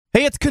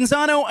Hey, it's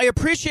Canzano. I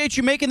appreciate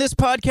you making this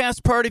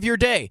podcast part of your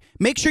day.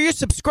 Make sure you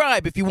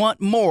subscribe if you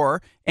want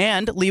more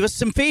and leave us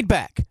some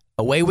feedback.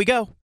 Away we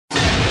go.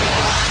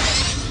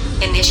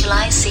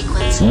 Initialize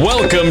sequence.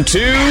 Welcome to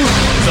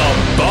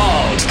The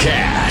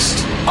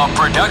Baldcast, a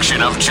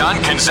production of John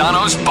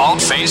Canzano's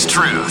Bald-Faced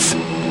Truth.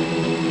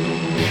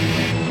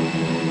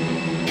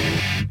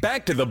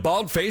 Back to The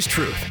Bald-Faced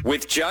Truth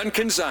with John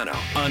Canzano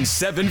on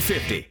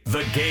 750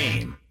 The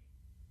Game.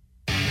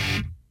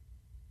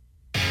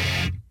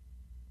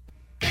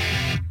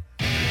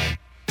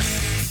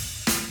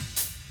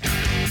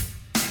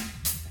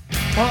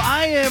 Well,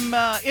 I am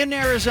in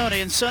Arizona,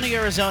 in sunny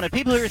Arizona.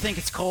 People here think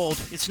it's cold.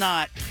 It's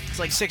not. It's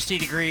like 60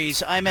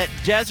 degrees. I'm at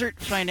Desert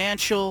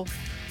Financial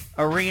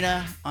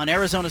Arena on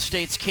Arizona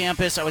State's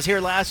campus. I was here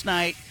last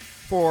night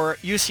for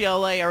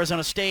UCLA,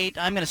 Arizona State.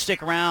 I'm going to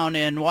stick around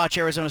and watch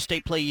Arizona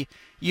State play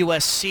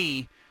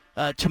USC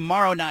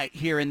tomorrow night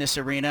here in this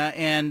arena.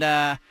 And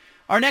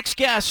our next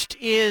guest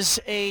is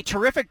a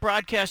terrific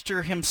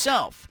broadcaster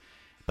himself.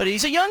 But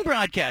he's a young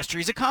broadcaster.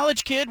 He's a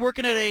college kid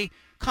working at a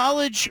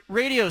college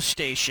radio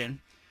station.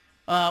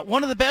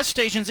 One of the best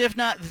stations, if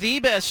not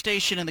the best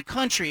station in the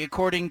country,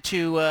 according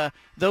to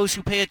those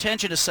who pay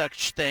attention to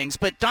such things.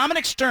 But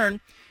Dominic Stern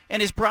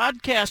and his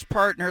broadcast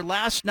partner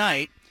last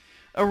night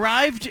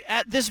arrived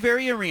at this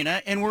very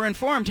arena and were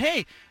informed,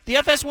 hey, the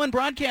FS1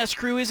 broadcast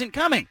crew isn't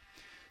coming.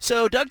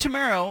 So Doug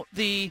Tamaro,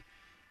 the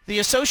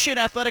associate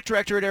athletic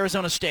director at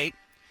Arizona State,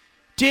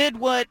 did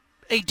what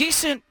a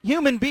decent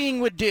human being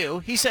would do.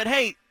 He said,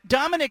 hey,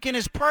 Dominic and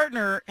his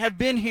partner have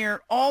been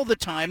here all the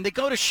time. They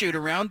go to shoot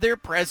around. They're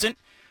present.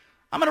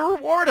 I'm going to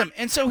reward them.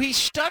 And so he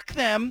stuck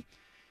them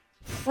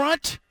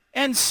front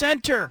and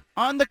center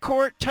on the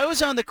court,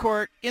 toes on the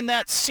court, in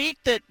that seat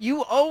that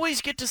you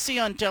always get to see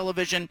on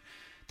television.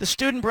 The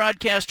student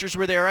broadcasters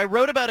were there. I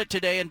wrote about it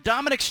today, and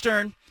Dominic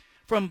Stern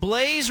from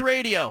Blaze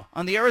Radio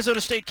on the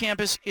Arizona State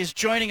campus is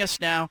joining us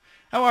now.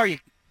 How are you?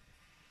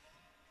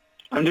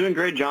 I'm doing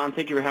great, John.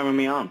 Thank you for having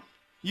me on.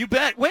 You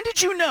bet. When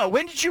did you know?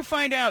 When did you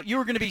find out you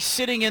were going to be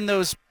sitting in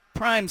those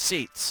prime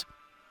seats?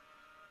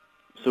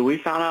 So we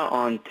found out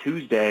on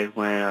Tuesday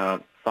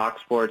when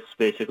Fox Sports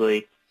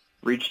basically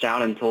reached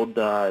out and told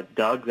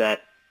Doug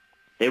that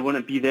they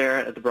wouldn't be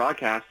there at the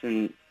broadcast.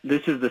 And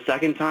this is the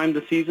second time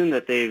this season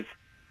that they've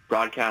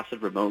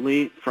broadcasted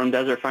remotely from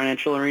Desert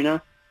Financial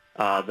Arena.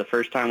 The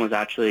first time was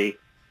actually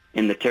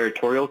in the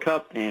Territorial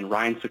Cup, and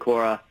Ryan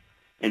Sikora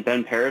and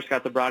Ben Paris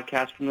got the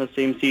broadcast from those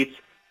same seats.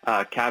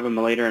 Kevin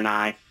Malater and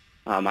I,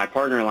 my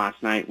partner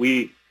last night,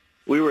 we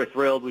were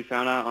thrilled. We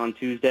found out on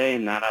Tuesday,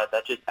 and that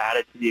just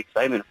added to the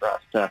excitement for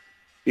us to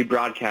be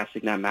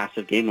broadcasting that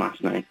massive game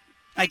last night.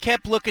 I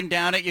kept looking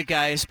down at you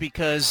guys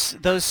because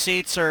those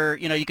seats are,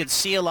 you can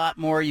see a lot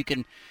more. You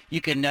can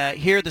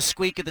hear the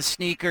squeak of the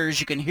sneakers.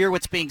 You can hear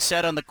what's being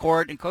said on the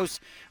court. And of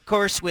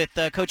course, with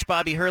Coach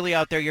Bobby Hurley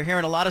out there, you're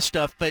hearing a lot of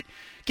stuff. But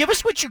give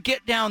us what you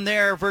get down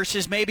there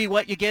versus maybe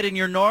what you get in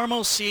your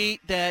normal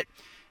seat that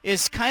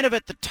is kind of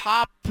at the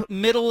top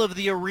middle of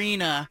the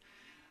arena,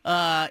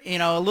 a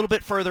little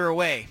bit further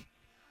away.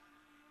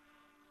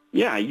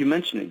 Yeah, you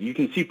mentioned it. You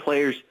can see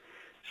players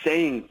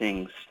saying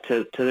things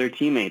to their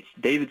teammates.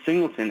 David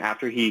Singleton,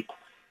 after he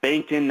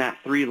banked in that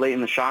three late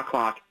in the shot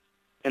clock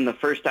in the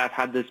first half,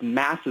 had this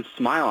massive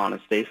smile on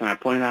his face, and I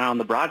pointed that out on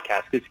the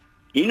broadcast because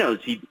he knows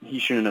he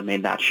shouldn't have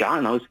made that shot,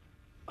 and that was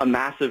a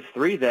massive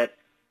three that,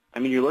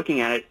 you're looking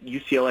at it,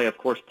 UCLA, of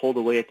course, pulled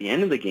away at the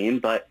end of the game,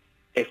 but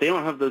if they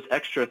don't have those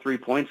extra 3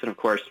 points, and of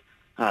course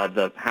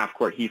the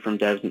half-court heat from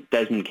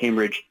Desmond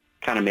Cambridge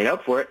kind of made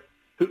up for it,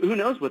 who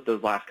knows what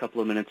those last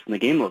couple of minutes in the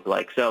game look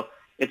like. So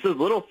it's those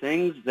little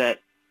things that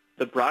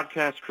the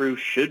broadcast crew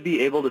should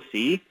be able to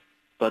see,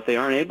 but they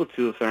aren't able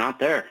to if they're not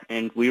there.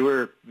 And we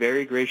were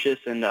very gracious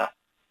and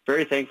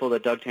very thankful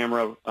that Doug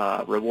Tamaro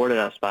rewarded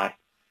us by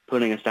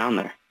putting us down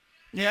there.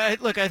 Yeah,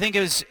 look, I think it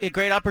was a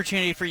great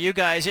opportunity for you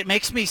guys. It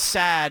makes me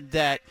sad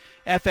that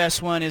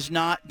FS1 is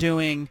not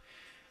doing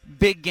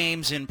big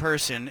games in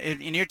person.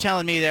 And you're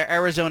telling me that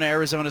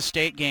Arizona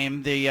State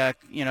game,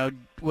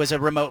 was a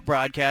remote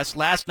broadcast.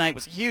 Last night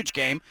was a huge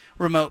game,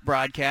 remote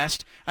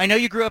broadcast. I know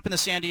you grew up in the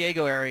San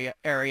Diego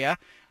area.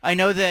 I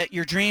know that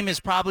your dream is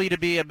probably to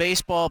be a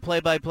baseball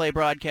play-by-play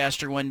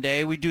broadcaster one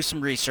day. We do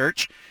some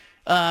research.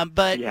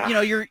 But yeah.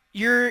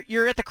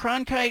 You're at the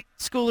Cronkite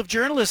School of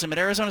Journalism at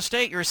Arizona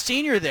State. You're a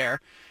senior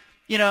there.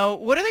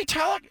 What are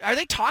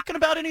they talking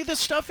about any of this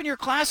stuff in your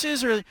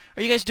classes, or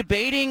are you guys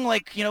debating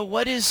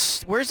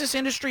where's this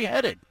industry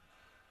headed?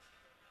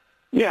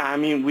 Yeah,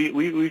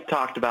 we've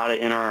talked about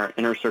it in our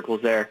inner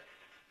circles there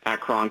at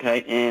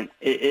Cronkite, and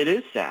it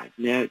is sad.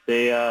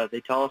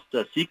 They tell us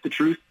to seek the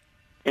truth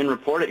and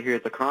report it here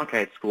at the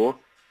Cronkite School,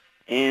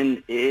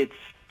 and it's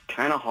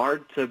kind of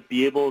hard to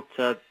be able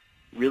to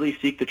really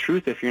seek the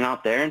truth if you're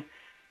not there. And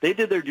they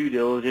did their due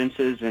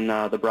diligences and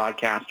the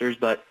broadcasters,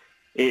 but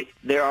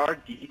there are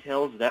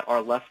details that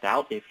are left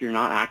out if you're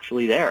not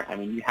actually there.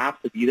 You have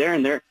to be there,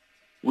 and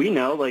we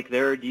know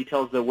there are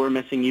details that we're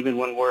missing even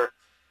when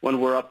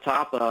we're up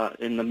top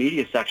in the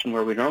media section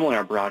where we normally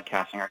are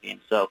broadcasting our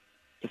games. So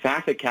the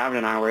fact that Kevin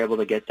and I were able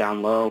to get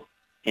down low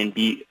and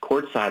be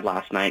courtside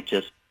last night,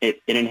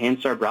 it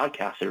enhanced our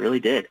broadcast. It really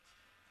did.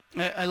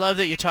 I love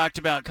that you talked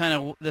about kind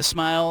of the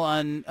smile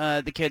on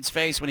the kid's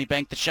face when he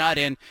banked the shot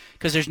in,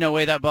 because there's no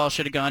way that ball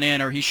should have gone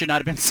in, or he should not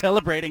have been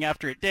celebrating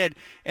after it did.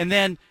 And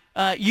then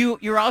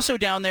you're also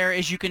down there,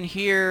 as you can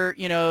hear,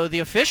 the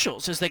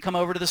officials as they come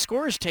over to the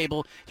scorer's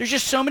table. There's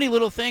just so many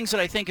little things that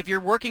I think if you're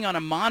working on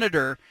a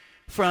monitor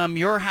from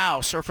your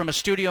house or from a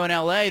studio in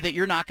L.A. that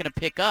you're not going to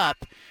pick up.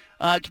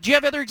 Do you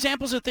have other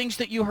examples of things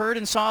that you heard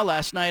and saw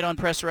last night on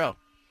Press Row?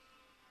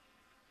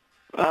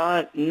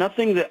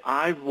 Nothing that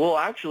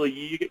actually,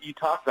 you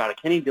talked about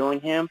it. Kenny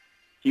Dillingham,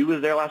 he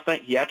was there last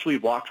night. He actually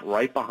walked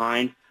right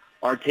behind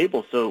our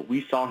table, so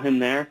we saw him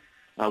there.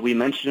 We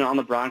mentioned it on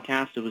the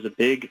broadcast. It was a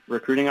big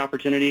recruiting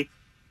opportunity.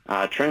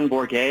 Trenton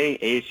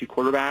Bourget, ASU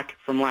quarterback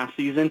from last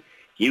season,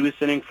 he was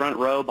sitting front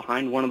row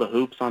behind one of the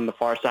hoops on the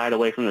far side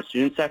away from the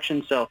student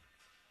section. So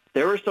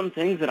there were some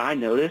things that I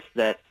noticed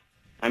that,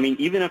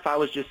 even if I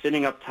was just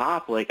sitting up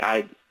top,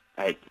 I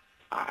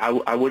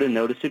would have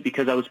noticed it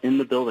because I was in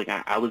the building.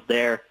 I was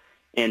there,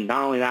 and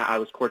not only that, I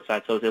was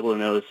courtside, so I was able to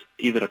notice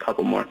even a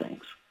couple more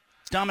things.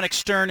 Dominic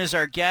Stern is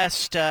our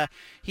guest.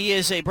 He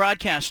is a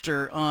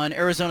broadcaster on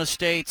Arizona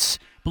State's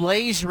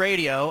Blaze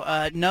Radio.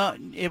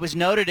 It was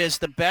noted as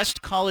the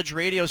best college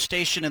radio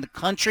station in the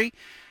country.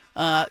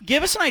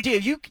 Give us an idea.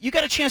 You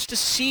got a chance to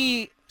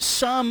see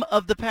some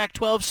of the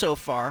Pac-12 so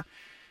far.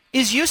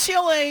 Is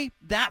UCLA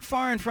that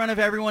far in front of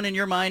everyone in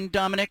your mind,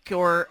 Dominic,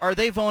 or are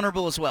they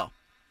vulnerable as well?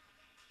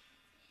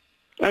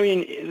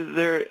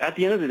 They're at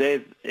the end of the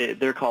day,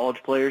 they're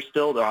college players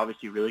still. They're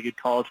obviously really good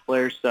college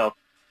players, so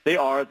they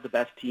are the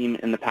best team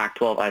in the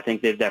Pac-12. I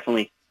think they've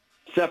definitely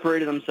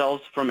separated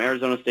themselves from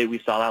Arizona State. We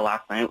saw that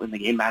last night when the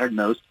game mattered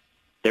most.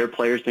 Their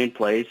players made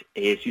plays.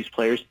 ASU's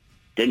players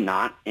did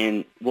not,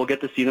 and we'll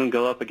get to see them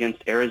go up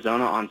against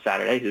Arizona on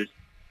Saturday, who's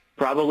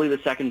probably the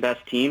second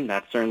best team.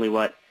 That's certainly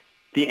what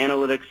the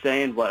analytics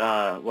say and what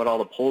all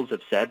the polls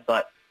have said,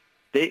 but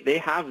They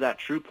have that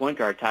true point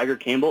guard, Tiger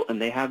Campbell,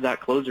 and they have that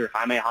closer,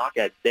 Jaime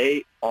Jaquez.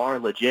 They are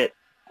legit.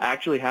 I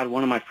actually had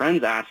one of my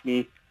friends ask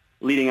me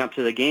leading up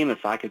to the game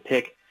if I could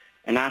pick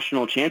a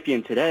national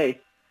champion today,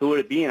 who would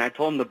it be? And I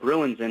told him the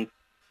Bruins, and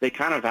they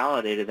kind of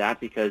validated that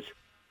because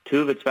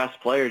two of its best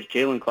players,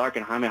 Jalen Clark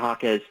and Jaime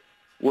Jaquez,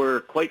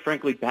 were quite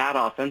frankly bad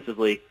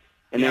offensively,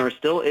 and they were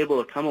still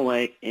able to come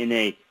away in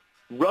a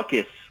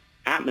ruckus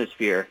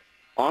atmosphere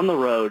on the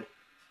road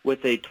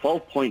with a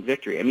 12-point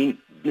victory.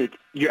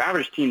 Your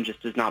average team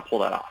just does not pull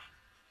that off.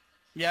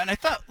 Yeah, and I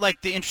thought,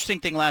 the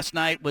interesting thing last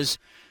night was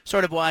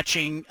sort of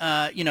watching,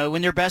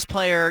 when their best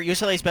player,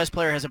 UCLA's best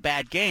player, has a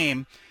bad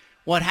game,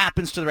 what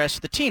happens to the rest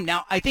of the team.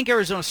 Now, I think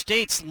Arizona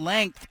State's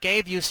length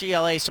gave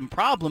UCLA some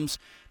problems,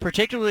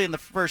 particularly in the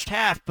first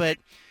half, but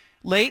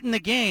late in the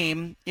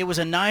game, it was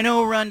a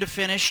 9-0 run to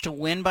finish to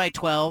win by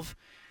 12.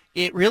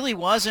 It really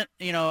wasn't,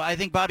 I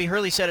think Bobby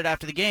Hurley said it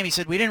after the game. He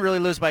said, we didn't really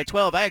lose by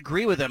 12. I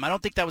agree with him. I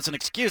don't think that was an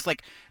excuse.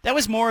 That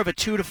was more of a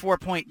 2 to 4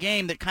 point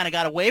game that kind of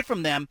got away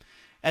from them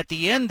at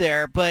the end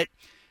there. But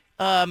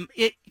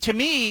to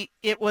me,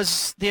 it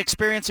was the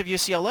experience of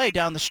UCLA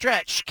down the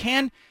stretch.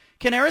 Can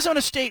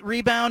Arizona State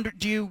rebound?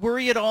 Do you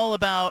worry at all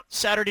about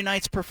Saturday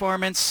night's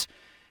performance,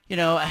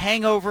 a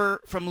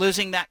hangover from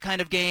losing that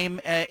kind of game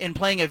and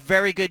playing a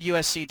very good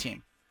USC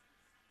team?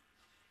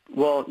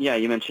 Well, yeah,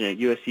 you mentioned it.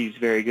 USC is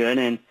very good,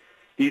 and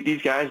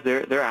these guys,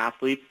 they're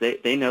athletes.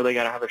 They know they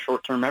got to have a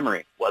short-term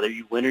memory. Whether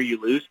you win or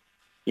you lose,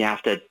 you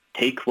have to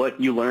take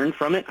what you learned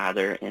from it,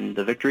 either in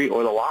the victory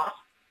or the loss,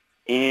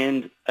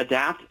 and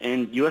adapt.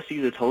 And USC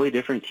is a totally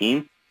different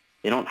team.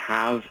 They don't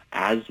have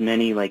as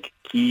many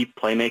key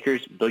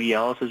playmakers. Boogie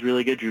Ellis is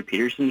really good. Drew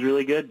Peterson's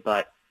really good.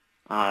 But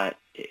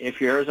if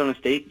you're Arizona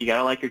State, you got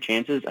to like your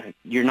chances.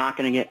 You're not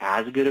going to get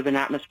as good of an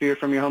atmosphere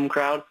from your home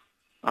crowd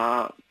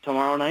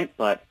tomorrow night,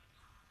 but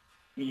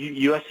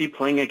USC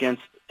playing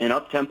against an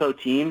up-tempo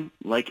team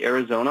like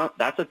Arizona,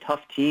 that's a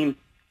tough team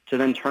to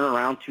then turn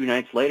around 2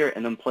 nights later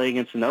and then play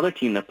against another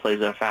team that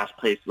plays at a fast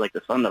pace like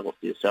the Sun Devils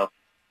do. So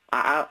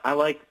I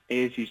like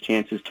ASU's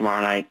chances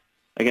tomorrow night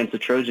against the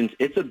Trojans.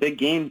 It's a big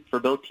game for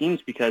both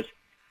teams because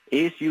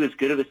ASU, as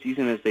good of a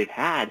season as they've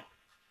had,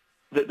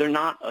 they're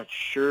not a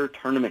sure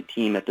tournament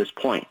team at this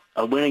point.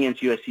 A win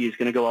against USC is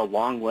going to go a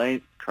long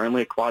way,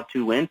 currently a quad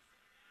 2 win.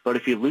 But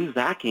if you lose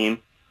that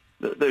game,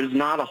 there's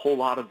not a whole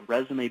lot of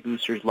resume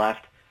boosters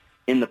left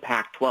in the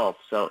Pac-12.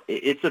 So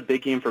it's a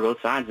big game for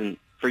both sides. And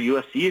for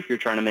USC, if you're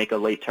trying to make a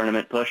late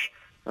tournament push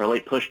or a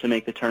late push to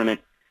make the tournament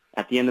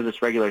at the end of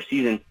this regular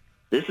season,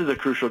 this is a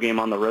crucial game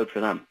on the road for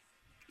them.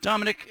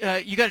 Dominic,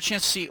 you got a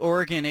chance to see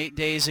Oregon 8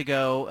 days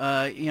ago.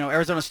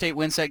 Arizona State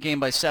wins that game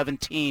by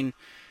 17.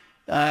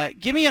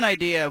 Give me an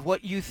idea of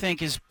what you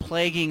think is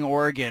plaguing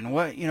Oregon.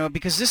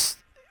 Because this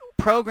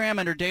program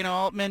under Dana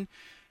Altman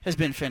has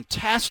been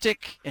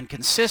fantastic and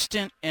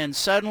consistent, and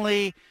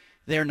suddenly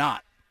they're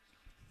not.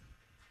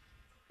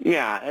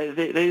 Yeah,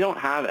 they don't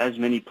have as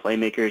many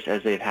playmakers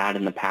as they've had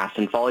in the past.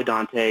 And Folly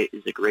Dante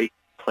is a great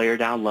player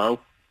down low,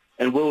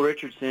 and Will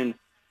Richardson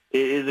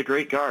is a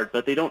great guard,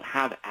 but they don't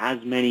have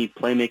as many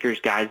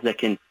playmakers, guys that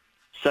can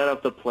set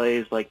up the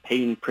plays like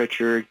Peyton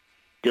Pritchard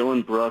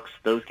Dylan Brooks,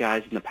 those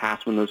guys in the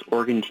past when those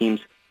Oregon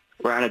teams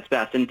were at its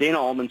best. And Dana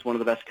Altman's one of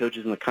the best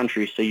coaches in the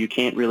country, so you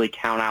can't really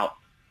count out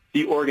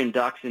the Oregon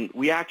Ducks. And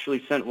we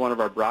actually sent one of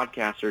our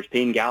broadcasters,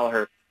 Payne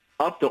Gallagher,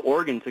 up to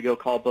Oregon to go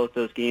call both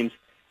those games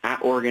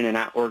at Oregon and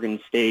at Oregon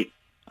State.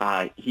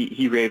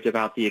 He raved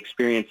about the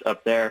experience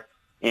up there.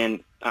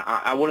 And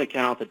I wouldn't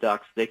count out the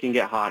Ducks. They can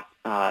get hot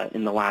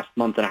in the last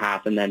month and a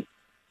half and then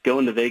go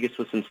into Vegas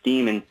with some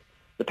steam. And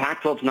the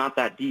Pac-12's not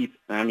that deep.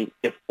 I mean,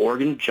 if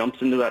Oregon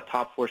jumps into that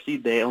top 4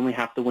 seed, they only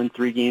have to win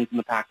 3 games in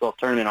the Pac-12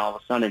 tournament all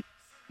of a sudden.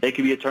 They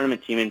could be a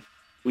tournament team. And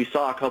we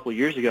saw a couple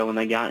years ago when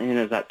they got in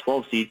as that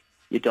 12 seed,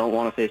 you don't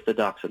want to face the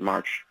Ducks in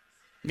March.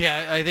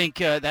 Yeah, I think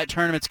that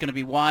tournament's going to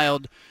be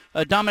wild.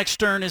 Dominic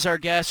Stern is our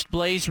guest,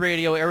 Blaze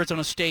Radio,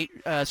 Arizona State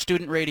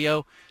student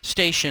radio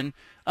station.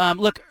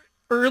 Look,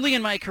 early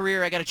in my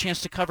career, I got a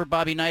chance to cover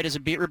Bobby Knight as a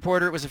beat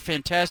reporter. It was a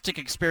fantastic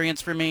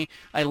experience for me.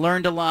 I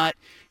learned a lot.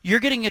 You're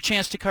getting a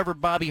chance to cover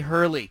Bobby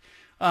Hurley.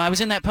 I was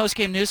in that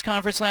post-game news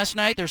conference last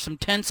night. There's some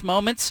tense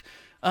moments.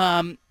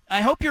 I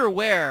hope you're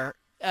aware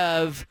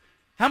of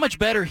how much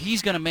better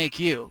he's going to make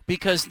you,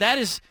 because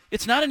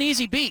it's not an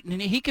easy beat, and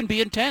he can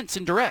be intense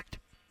and direct.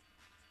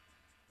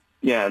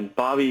 Yeah,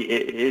 Bobby,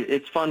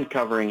 it's fun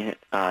covering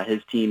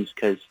his teams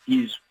because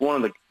he's one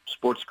of the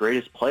sport's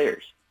greatest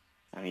players.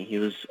 I mean, he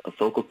was a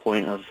focal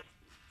point of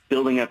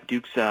building up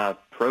Duke's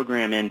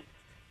program, and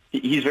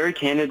he's very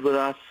candid with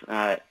us.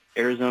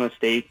 Arizona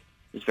State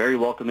is very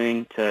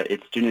welcoming to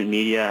its student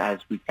media, as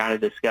we've kind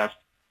of discussed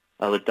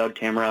with Doug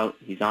Tammerout.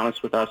 He's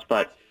honest with us,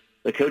 but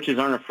the coaches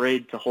aren't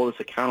afraid to hold us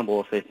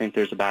accountable if they think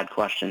there's a bad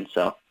question.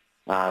 So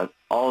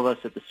all of us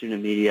at the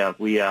student media,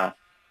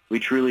 we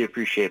truly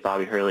appreciate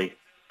Bobby Hurley.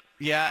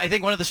 Yeah, I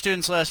think one of the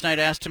students last night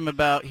asked him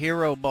about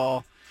hero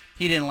ball.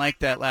 He didn't like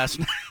that last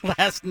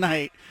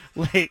night,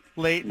 late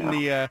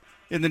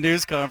in the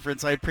news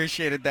conference. I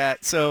appreciated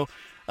that. So,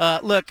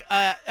 look,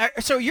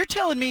 so you're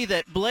telling me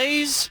that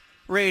Blaze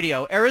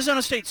Radio,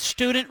 Arizona State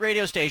student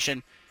radio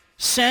station,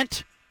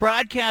 sent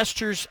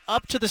broadcasters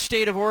up to the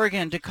state of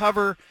Oregon to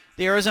cover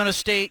the Arizona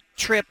State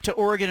trip to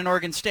Oregon and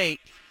Oregon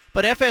State,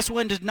 but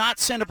FS1 did not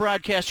send a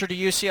broadcaster to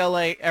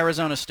UCLA,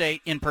 Arizona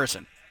State in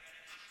person.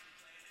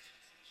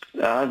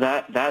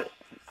 I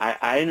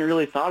hadn't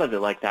really thought of it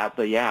like that,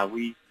 but yeah,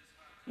 we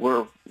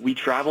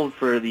traveled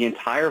for the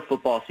entire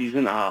football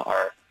season.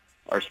 Our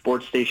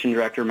sports station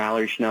director,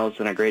 Mallory Schnell, has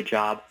done a great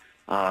job.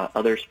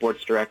 Other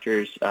sports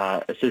directors,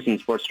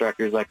 assistant sports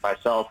directors like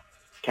myself,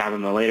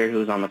 Kevin Malater, who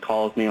was on the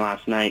call with me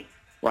last night,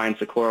 Ryan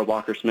Sikora,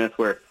 Walker Smith,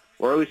 we're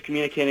always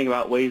communicating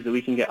about ways that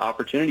we can get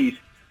opportunities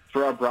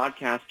for our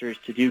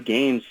broadcasters to do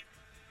games.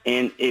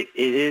 And it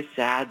is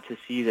sad to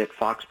see that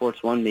Fox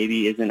Sports 1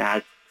 maybe isn't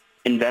as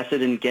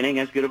invested in getting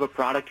as good of a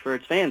product for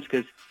its fans,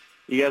 because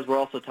you guys were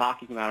also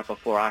talking about it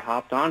before I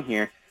hopped on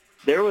here.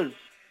 There was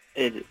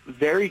a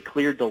very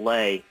clear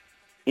delay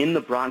in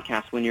the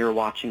broadcast when you were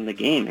watching the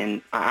game,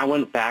 and I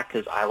went back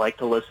because I like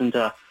to listen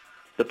to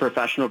the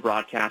professional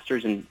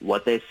broadcasters and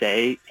what they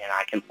say, and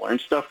I can learn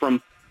stuff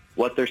from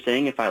what they're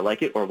saying if I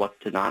like it, or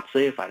what to not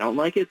say if I don't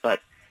like it.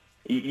 But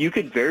you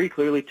could very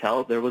clearly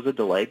tell there was a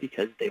delay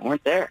because they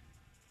weren't there.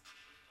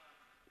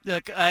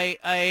 Look,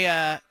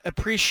 I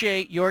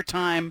appreciate your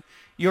time,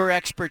 your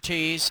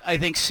expertise. I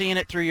think seeing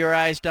it through your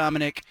eyes,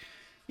 Dominic,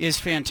 is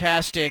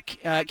fantastic.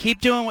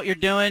 Keep doing what you're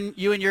doing.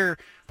 You and your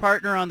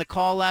partner on the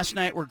call last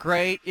night were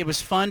great. It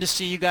was fun to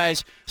see you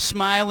guys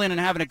smiling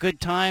and having a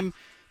good time,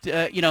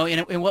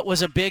 in what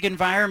was a big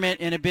environment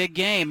in a big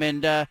game.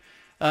 And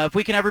if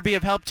we can ever be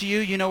of help to you,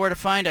 you know where to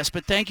find us.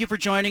 But thank you for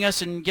joining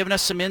us and giving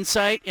us some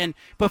insight. And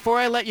before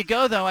I let you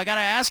go, though, I got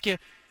to ask you,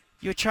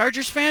 you a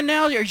Chargers fan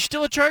now? Are you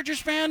still a Chargers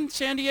fan,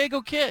 San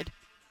Diego kid?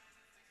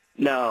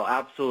 No,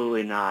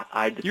 absolutely not.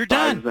 I despise You're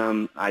done.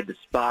 them.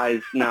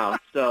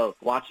 So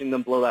watching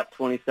them blow that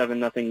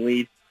 27-0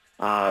 lead,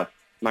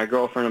 my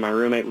girlfriend and my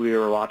roommate, we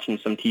were watching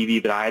some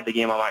TV, but I had the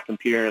game on my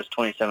computer and it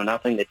was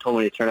 27-0. They told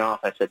me to turn it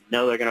off. I said,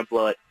 no, they're going to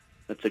blow it.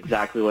 That's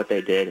exactly what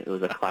they did. It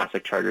was a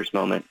classic Chargers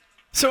moment.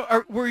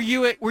 So were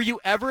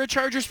you ever a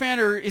Chargers fan,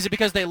 or is it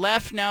because they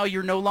left, now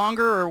you're no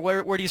longer, or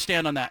where do you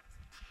stand on that?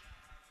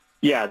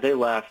 Yeah, they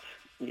left.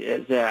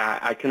 Yeah,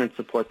 I couldn't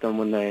support them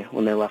when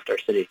they left our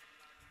city.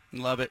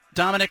 Love it.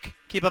 Dominic,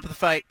 keep up the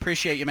fight.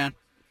 Appreciate you, man.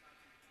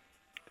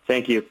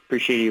 Thank you.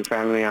 Appreciate you for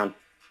having me on.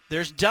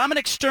 There's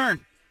Dominic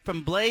Stern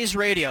from Blaze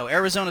Radio,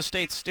 Arizona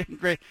State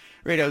Student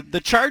Radio.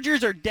 The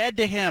Chargers are dead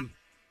to him.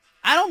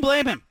 I don't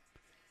blame him.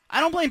 I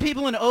don't blame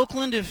people in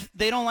Oakland if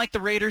they don't like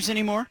the Raiders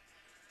anymore.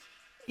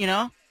 You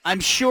know,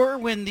 I'm sure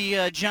when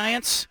the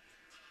Giants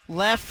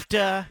left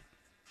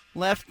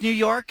New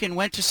York and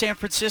went to San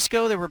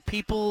Francisco, there were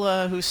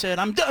people who said,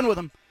 I'm done with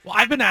them. Well,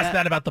 I've been asked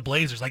that about the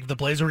Blazers. Like, if the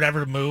Blazers would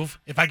ever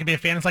move, if I could be a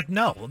fan, it's like,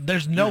 no,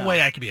 there's no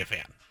way I could be a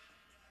fan.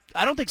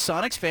 I don't think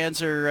Sonics fans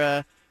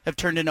have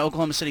turned into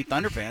Oklahoma City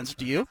Thunder fans.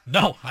 Do you?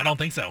 No, I don't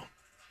think so.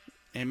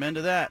 Amen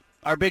to that.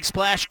 Our big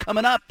splash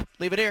coming up.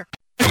 Leave it here.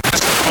 We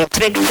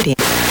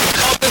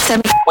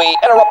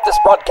interrupt this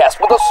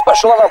broadcast with a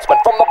special announcement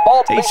from the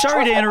Bald Hey, Beach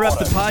sorry to Truck interrupt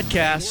the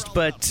Headquarters. podcast,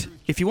 but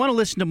If you want to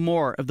listen to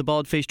more of the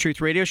Bald Faced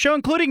Truth Radio Show,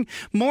 including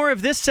more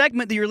of this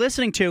segment that you're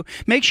listening to,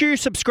 make sure you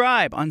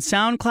subscribe on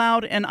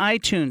SoundCloud and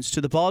iTunes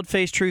to the Bald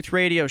Faced Truth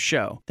Radio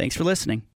Show. Thanks for listening.